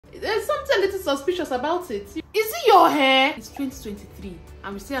there's something a little suspicious about it. Is it your hair? It's 2023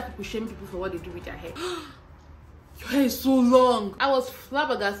 and we still have people shaming people for what they do with their hair. Your hair is so long. I was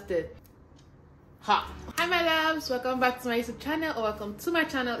flabbergasted. Ha. Hi my loves, welcome back to my YouTube channel, or welcome to my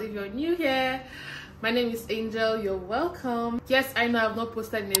channel if you're new here. My name is Angel. You're welcome. Yes, I know I've not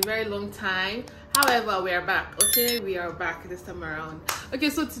posted in a very long time. However, we are back. Okay, we are back this time around. Okay,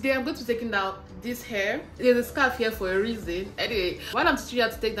 so today I'm going to be taking down this hair. There's a scarf here for a reason. Anyway, while I'm teaching you how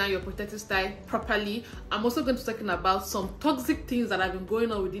to take down your protective style properly, I'm also going to be talking about some toxic things that have been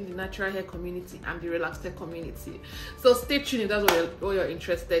going on within the natural hair community and the relaxed hair community. So stay tuned if that's what you're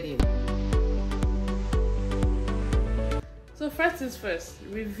interested in. So first things first,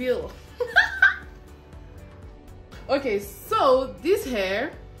 reveal. Okay, so this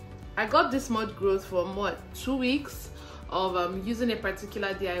hair, I got this much growth from what, 2 weeks of using a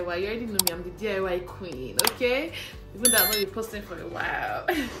particular DIY. You already know me, I'm the DIY queen, okay? Even though I've not been posting for a while.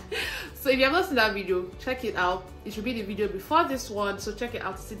 So if you have not seen that video, check it out. It should be the video before this one, so check it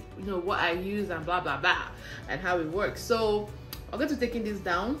out to see, you know, what I use and blah blah blah and how it works. So I'm going to be taking this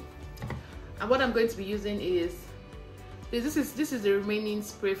down, and what I'm going to be using is this is the remaining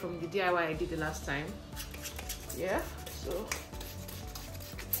spray from the DIY I did the last time. Yeah, so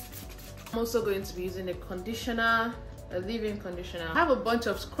I'm also going to be using a conditioner, a leave-in conditioner. I have a bunch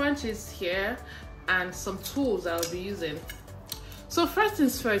of scrunchies here and some tools I'll be using. So first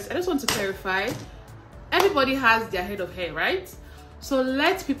things first, I just want to clarify, everybody has their head of hair, right? So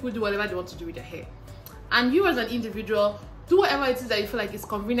let people do whatever they want to do with their hair, and you as an individual, do whatever it is that you feel like is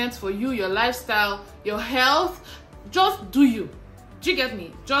convenient for you, your lifestyle, your health. Just do you. Do you get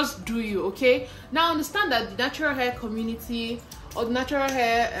me? Just do you, okay? Now understand that the natural hair community, or the natural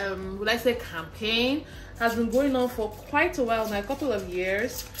hair, would I say campaign, has been going on for quite a while now, a couple of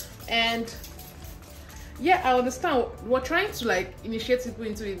years. And yeah, I understand we're trying to like initiate people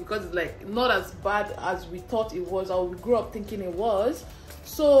into it because it's like not as bad as we thought it was, or we grew up thinking it was.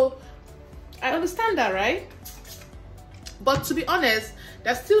 So I understand that, right? But to be honest,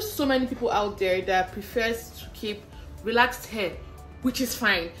 there's still so many people out there that prefers to keep relaxed hair, which is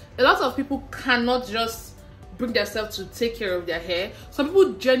fine. A lot of people cannot just bring themselves to take care of their hair. Some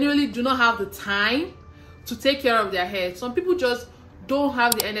people genuinely do not have the time to take care of their hair. Some people just don't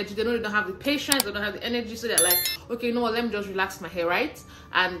have the energy. They don't have the patience, they don't have the energy, so they're like, okay, you know what, let me just relax my hair, right?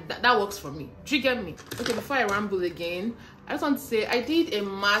 And that works for me. Do you get me? Okay, before I ramble again, I just want to say I did a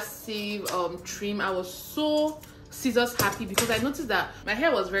massive trim. I was so scissors happy because I noticed that my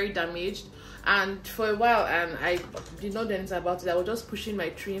hair was very damaged, and for a while, and I did not do anything about it. I was just pushing my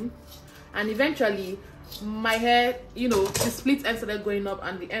trim, and eventually my hair, you know, the split ends started going up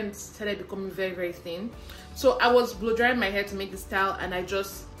and the ends started becoming very, very thin. So I was blow drying my hair to make the style, and I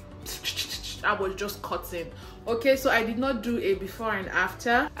was just cutting. Okay, so I did not do a before and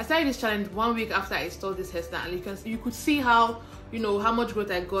after. I started this challenge 1 week after I installed this hairstyle, and you could see how, you know, how much growth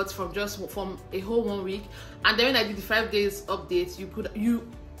I got from a whole 1 week. And then when I did the 5 days update, you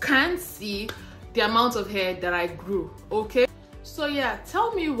can see the amount of hair that I grew. Okay, so yeah,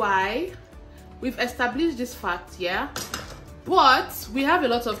 tell me why. We've established this fact, yeah, but we have a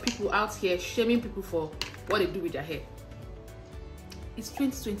lot of people out here shaming people for what they do with their hair. It's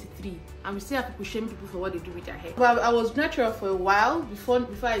 2023 and we still have people shaming people for what they do with their hair. Well, I was natural for a while before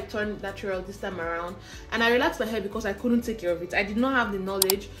I turned natural this time around, and I relaxed my hair because I couldn't take care of it. I did not have the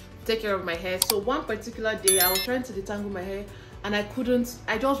knowledge to take care of my hair. So one particular day I was trying to detangle my hair and I couldn't.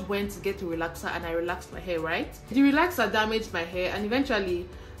 I just went to get a relaxer and I relaxed my hair, right? The relaxer damaged my hair, and eventually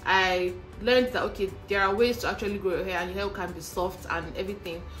I learned that okay, there are ways to actually grow your hair and your hair can be soft and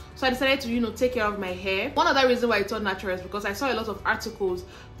everything. So I decided to, you know, take care of my hair. One other reason why I turned natural is because I saw a lot of articles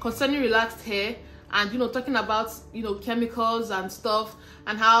concerning relaxed hair and, you know, talking about, you know, chemicals and stuff,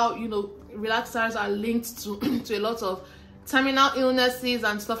 and how, you know, relaxers are linked to a lot of terminal illnesses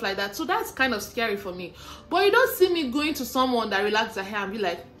and stuff like that. So that's kind of scary for me. But you don't see me going to someone that relaxes their hair and be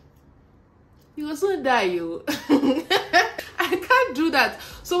like, you will soon die, you. I can't do that.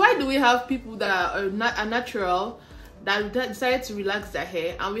 So why do we have people that are natural that decided to relax their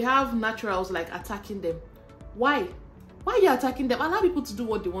hair, and we have naturals like attacking them? Why are you attacking them? Allow people to do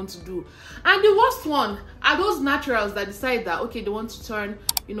what they want to do. And the worst one are those naturals that decide that okay, they want to turn,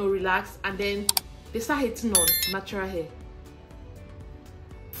 you know, relax, and then they start hating on natural hair.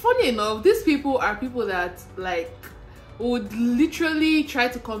 Funny enough, these people are people that like would literally try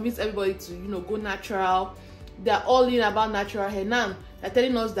to convince everybody to, you know, go natural. They're all in about natural hair. Now they're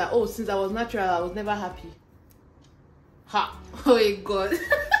telling us that, oh, since I was natural, I was never happy. Ha! Oh my god.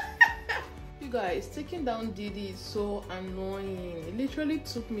 You guys, taking down Didi is so annoying. It literally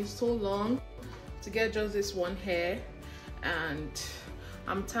took me so long to get just this one hair, and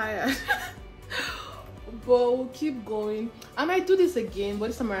I'm tired. But we'll keep going. I might do this again, but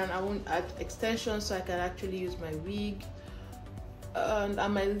this time around I won't add extensions so I can actually use my wig, and I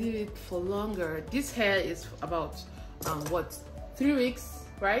might leave it for longer. This hair is about what, 3 weeks,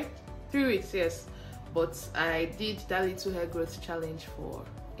 right? 3 weeks, yes. But I did that little hair growth challenge for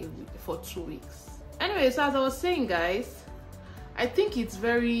 2 weeks. Anyway, so as I was saying, guys, I think it's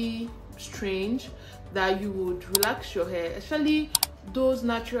very strange that you would relax your hair, especially those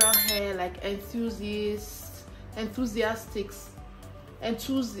natural hair like enthusiasts, you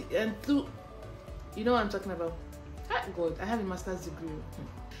know what I'm talking about. Thank God, I have a master's degree.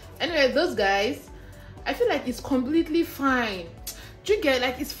 Anyway, those guys, I feel like it's completely fine. Do you get,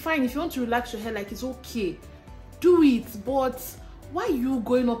 like, it's fine if you want to relax your hair, like, it's okay, do it. But why are you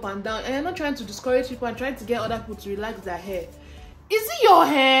going up and down? And I'm not trying to discourage people and trying to get other people to relax their hair. Is it your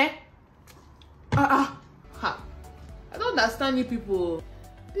hair? I don't understand you people.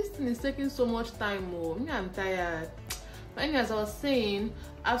 This thing is taking so much time. Oh, I'm tired. But anyway, as I was saying,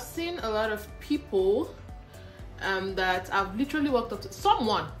 I've seen a lot of people that I've literally walked up to.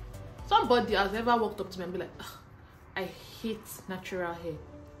 Somebody has ever walked up to me and be like, I hate natural hair.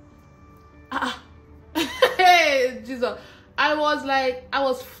 Hey, Jesus. I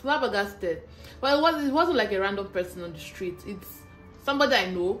was flabbergasted. But it wasn't like a random person on the street. It's somebody I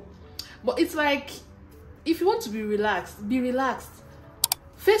know. But it's like, if you want to be relaxed, be relaxed.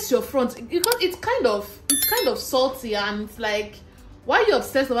 Face your front, because it's kind of salty, and it's like, why are you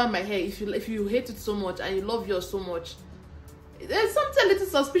obsessed about my hair if you hate it so much and you love yours so much? There's something a little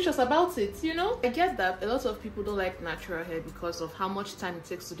suspicious about it, you know? I get that a lot of people don't like natural hair because of how much time it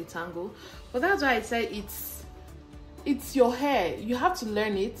takes to detangle, but that's why I say it's your hair. You have to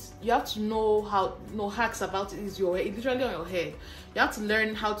learn it. You have to know hacks about it. It's your hair. It's literally on your hair. You have to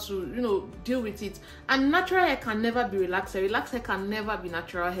learn how to, deal with it. And natural hair can never be relaxed hair. Relaxed hair can never be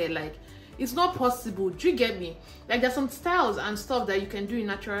natural hair. Like, it's not possible. Do you get me? Like, there's some styles and stuff that you can do in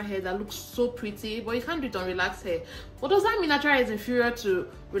natural hair that looks so pretty, but you can't do it on relaxed hair. But does that mean natural hair is inferior to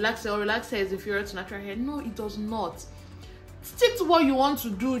relaxed hair, or relaxed hair is inferior to natural hair? No, it does not. Stick to what you want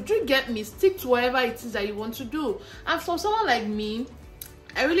to do. Do you get me? Stick to whatever it is that you want to do. And for someone like me,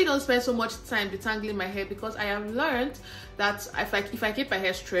 I really don't spend so much time detangling my hair, because I have learned that if I keep my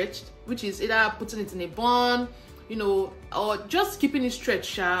hair stretched, which is either putting it in a bun, or just keeping it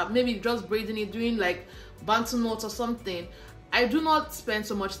stretched, maybe just braiding it, doing like bantu knots or something, I do not spend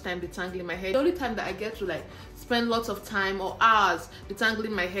so much time detangling my hair. The only time that I get to like spend lots of time or hours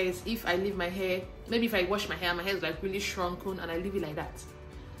detangling my hair is if I leave my hair, maybe if I wash my hair is like really shrunken and I leave it like that.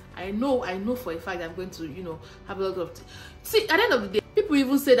 I know for a fact I'm going to, have a lot of see, at the end of the day, people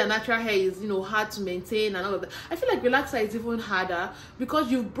even say that natural hair is, hard to maintain and all of that. I feel like relaxer is even harder,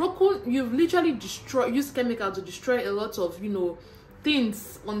 because you've literally used chemicals to destroy a lot of,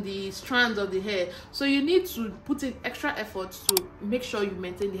 things on the strands of the hair. So you need to put in extra effort to make sure you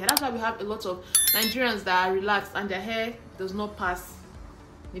maintain the hair. That's why we have a lot of Nigerians that are relaxed and their hair does not pass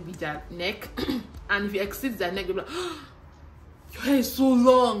maybe their neck. And if it exceeds their neck, they'll be like, your hair is so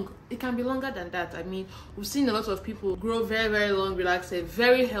long. It can be longer than that. I mean, we've seen a lot of people grow very, very long relaxed hair,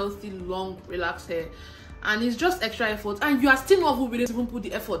 very healthy, long relaxed hair. And it's just extra effort. And you are still not willing to even put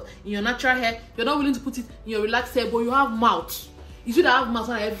the effort in your natural hair. You're not willing to put it in your relaxed hair, but you have mouth. You should have mouth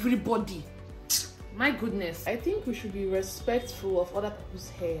on everybody. My goodness. I think we should be respectful of other people's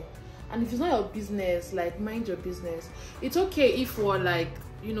hair. And if it's not your business, like, mind your business. It's okay if we're like,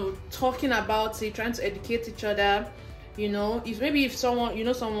 talking about it, trying to educate each other. If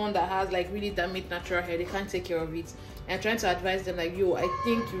someone, someone that has like really damaged natural hair, they can't take care of it, and trying to advise them like, yo, I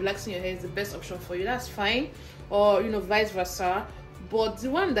think relaxing your hair is the best option for you, that's fine. Or vice versa. But the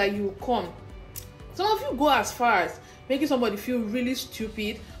one that you some of you go as far as making somebody feel really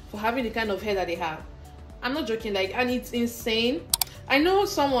stupid for having the kind of hair that they have. I'm not joking, like, and it's insane. I know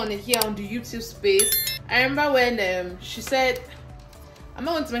someone here on the YouTube space. I remember when she said, I'm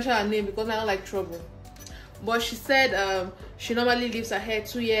not going to mention her name because I don't like trouble, but she said she normally leaves her hair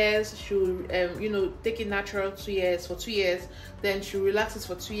 2 years. She'll take it natural 2 years, for 2 years, then she'll relax it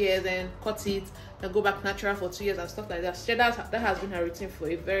for 2 years, then cut it, then go back natural for 2 years and stuff like that. She said that has been her routine for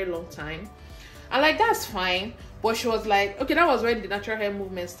a very long time, and like, that's fine. But she was like, okay, that was when the natural hair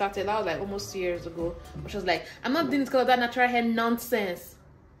movement started. That was like almost 2 years ago. But she was like, I'm not doing this because of that natural hair nonsense.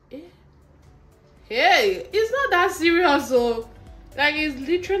 Hey, it's not that serious. So like, it's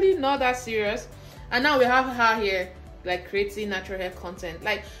literally not that serious. And now we have her here like creating natural hair content.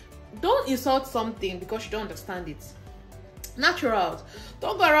 Like, don't insult something because you don't understand it. Natural.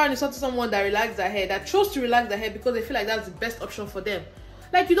 Don't go around insulting someone that relaxes their hair, that chose to relax their hair because they feel like that's the best option for them.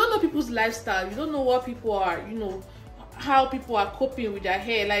 Like, you don't know people's lifestyle. You don't know what people are, how people are coping with their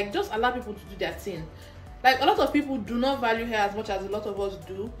hair. Like, just allow people to do their thing. Like, a lot of people do not value hair as much as a lot of us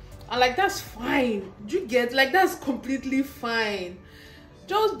do, and like, that's fine. Do you get? Like, that's completely fine.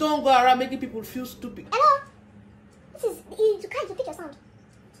 Just don't go around making people feel stupid. Hello, this is you can't pick your sound.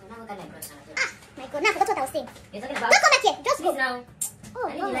 So now my God, now I forgot what I was saying. You're talking about, don't come back here, just go now. Oh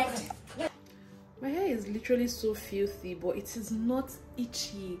no. My hair is literally so filthy, but it is not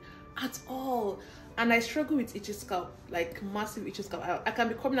itchy at all. And I struggle with itchy scalp, like massive itchy scalp. I can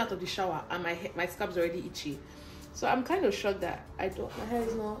be coming out of the shower and my scalp is already itchy. So I'm kind of shocked that my hair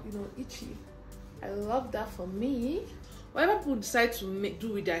is not, you know, itchy. I love that for me. Whatever people decide to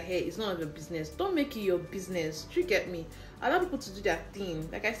do with their hair is none of your business. Don't make it your business. Do you get me? Allow people to do their thing.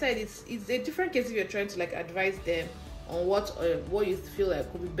 Like I said, it's a different case if you're trying to like advise them on what you feel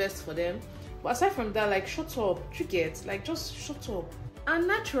like could be best for them. But aside from that, like, shut up. Do you get? Like, just shut up. And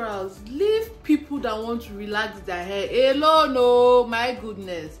naturals, leave people that want to relax their hair alone. No, my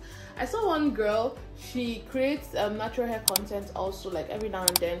goodness. I saw one girl, she creates natural hair content also, like every now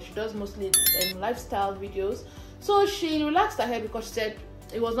and then. She does mostly lifestyle videos. So she relaxed her hair because she said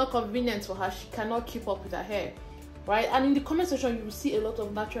it was not convenient for her. She cannot keep up with her hair, right? And in the comment section, you will see a lot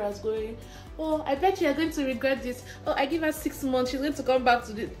of naturals going, oh, I bet you are going to regret this. Oh, I give her 6 months, she's going to come back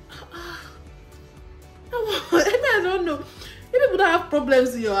to this. I don't know. If people don't have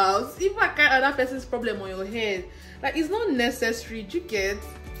problems in your house, if I carry another person's problem on your head, like, it's not necessary. Do you get?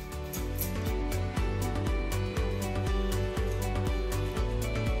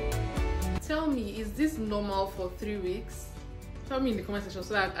 Tell me, is this normal for 3 weeks? Tell me in the comment section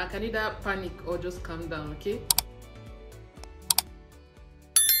so that I can either panic or just calm down, okay?